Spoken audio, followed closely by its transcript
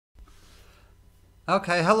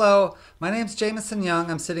Okay, hello. My name's Jameson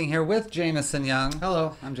Young. I'm sitting here with Jameson Young.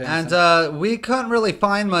 Hello, I'm And Jameson. we couldn't really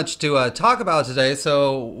find much to talk about today,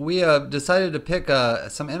 so we decided to pick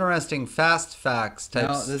some interesting fast facts type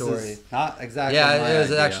No, this story. is not exactly Yeah, my it was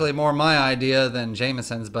idea. actually more my idea than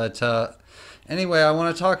Jameson's, but anyway, I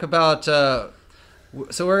want to talk about. So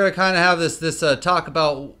we're going to kind of have this talk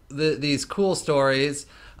about these cool stories.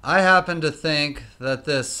 I happen to think that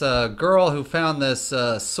this girl who found this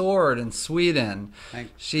sword in Sweden, I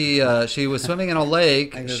think, she was swimming in a I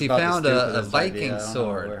lake. think this is She about the found a stupidest Viking idea. I don't know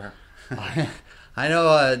sword. where. I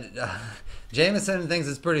know Jameson thinks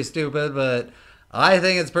it's pretty stupid, but I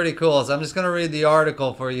think it's pretty cool. So I'm just going to read the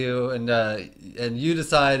article for you, and you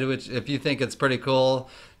decide which if you think it's pretty cool.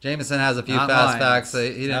 Jameson has a few Not fast mine. facts.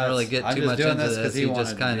 He didn't really get I'm too just much doing into this because this. he He wanted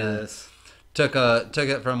just to kind do of this. took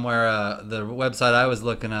it from where the website I was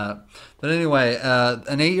looking up. But anyway,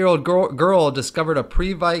 an 8-year-old girl discovered a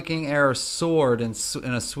pre-Viking era sword in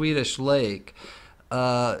a Swedish lake.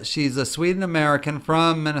 She's a Sweden American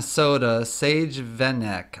from Minnesota, Sage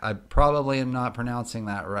Venek. I probably am not pronouncing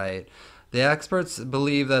that right. The experts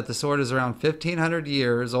believe that the sword is around 1,500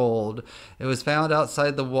 years old. It was found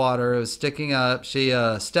outside the water. It was sticking up. She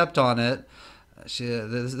stepped on it. This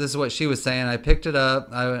is what she was saying. I picked it up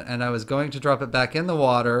and I was going to drop it back in the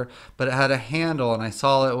water, but it had a handle and I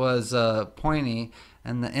saw it was pointy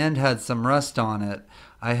and the end had some rust on it.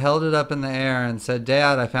 I held it up in the air and said,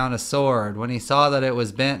 "Dad, I found a sword." When he saw that it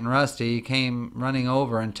was bent and rusty, he came running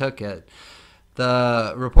over and took it.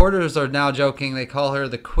 The reporters are now joking. They call her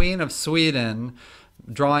the Queen of Sweden,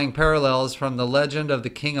 drawing parallels from the legend of the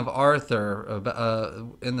King of Arthur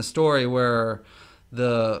in the story where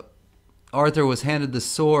the Arthur was handed the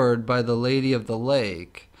sword by the Lady of the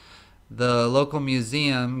Lake. The local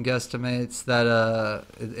museum guesstimates that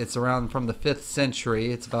it's around from the 5th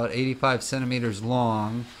century. It's about 85 centimeters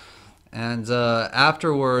long. And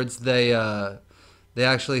afterwards, they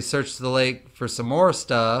actually searched the lake for some more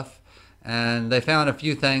stuff. And they found a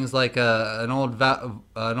few things like an old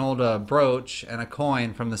brooch and a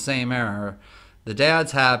coin from the same era. The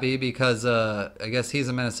dad's happy because I guess he's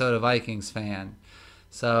a Minnesota Vikings fan.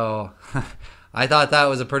 So I thought that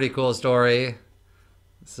was a pretty cool story.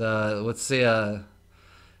 So let's see. Why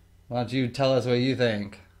don't you tell us what you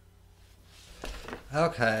think?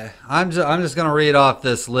 Okay, I'm just gonna read off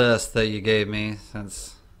this list that you gave me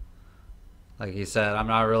since, like you said, I'm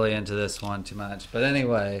not really into this one too much. But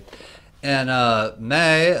anyway, in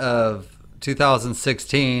May of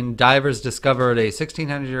 2016, divers discovered a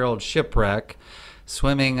 1,600-year-old shipwreck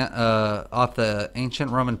swimming off the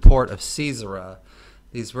ancient Roman port of Caesarea.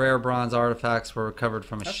 These rare bronze artifacts were recovered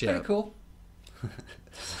from a That's ship. pretty cool.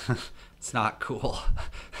 It's not cool.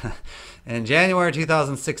 In January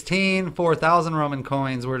 2016, 4,000 Roman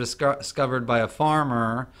coins were discovered by a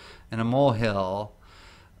farmer in a molehill.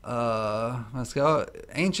 Let's go.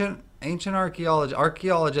 Ancient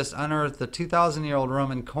archaeologists unearthed a 2,000-year-old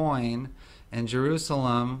Roman coin in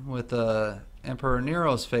Jerusalem with the Emperor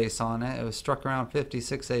Nero's face on it. It was struck around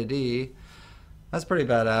 56 A.D. That's pretty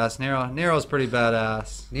badass. Nero's pretty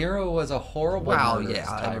badass. Nero was a horrible. Wow, murderous yeah,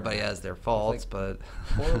 tyrant. everybody has their faults, but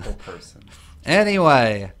Horrible person.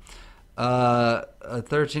 anyway, a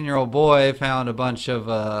 13-year-old boy found he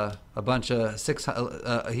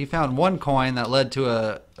found one coin that led to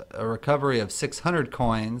a recovery of 600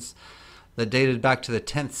 coins that dated back to the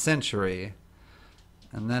 10th century.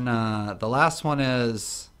 And then the last one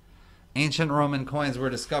is ancient Roman coins were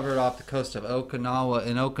discovered off the coast of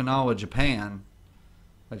Okinawa, Japan,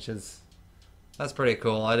 which is that's pretty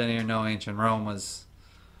cool. I didn't even know ancient Rome was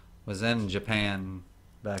in Japan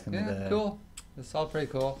back in the Yeah, day. cool. It's all pretty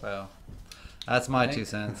cool. So that's my Thank- 2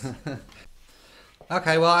 cents.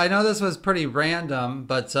 Okay, well, I know this was pretty random,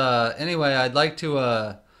 but anyway, I'd like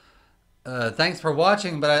to thanks for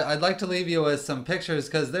watching, but I'd like to leave you with some pictures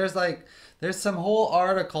because there's some whole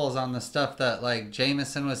articles on the stuff that like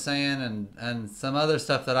Jameson was saying and some other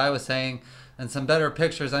stuff that I was saying and some better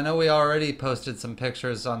pictures. I know we already posted some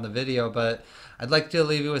pictures on the video, but I'd like to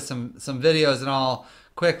leave you with some videos and I'll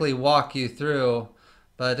quickly walk you through.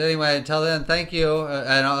 But anyway, until then, thank you,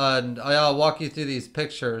 and I'll walk you through these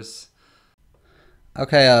pictures.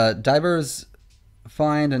 Okay, divers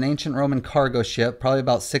find an ancient Roman cargo ship, probably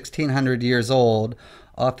about 1,600 years old,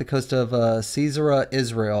 off the coast of Caesarea,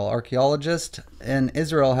 Israel. Archaeologists in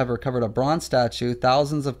Israel have recovered a bronze statue,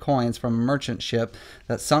 thousands of coins from a merchant ship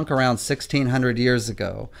that sunk around 1,600 years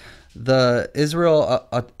ago. The Israel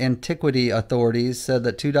Antiquity Authorities said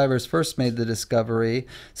that two divers first made the discovery.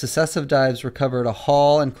 Successive dives recovered a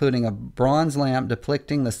haul including a bronze lamp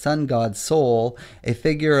depicting the sun god Sol, a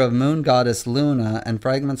figure of moon goddess Luna, and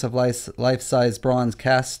fragments of life-size bronze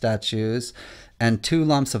cast statues, and 2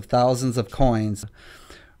 lumps of thousands of coins.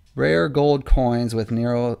 Rare gold coins with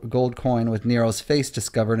Nero's face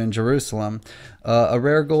discovered in Jerusalem. A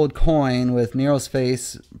rare gold coin with Nero's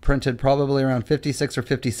face, printed probably around 56 or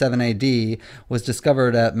 57 AD, was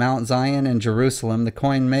discovered at Mount Zion in Jerusalem. The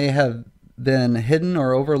coin may have been hidden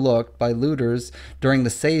or overlooked by looters during the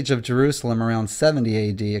siege of Jerusalem around 70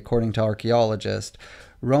 AD, according to archaeologists.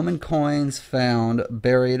 Roman coins found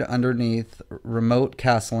buried underneath remote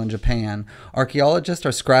castle in Japan. Archaeologists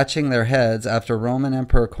are scratching their heads after Roman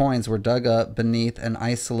emperor coins were dug up beneath an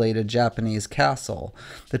isolated Japanese castle.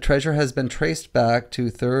 The treasure has been traced back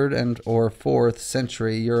to 3rd and or 4th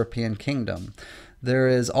century European kingdom. There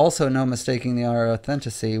is also no mistaking the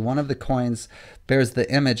authenticity. One of the coins bears the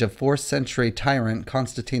image of 4th century tyrant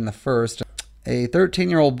Constantine I. A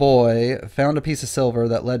 13-year-old boy found a piece of silver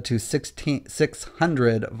that led to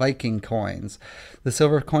 600 Viking coins. The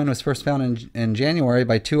silver coin was first found in January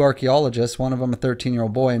by 2 archaeologists, one of them a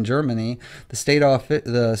 13-year-old boy in Germany.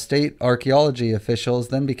 The state archaeology officials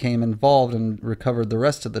then became involved and recovered the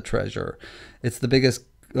rest of the treasure. It's the biggest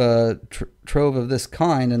trove of this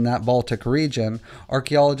kind in that Baltic region.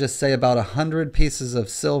 Archaeologists say about 100 pieces of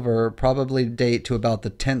silver probably date to about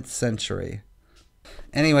the 10th century.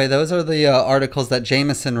 Anyway, those are the articles that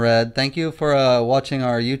Jameson read. Thank you for watching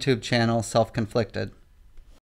our YouTube channel, Self-Conflicted.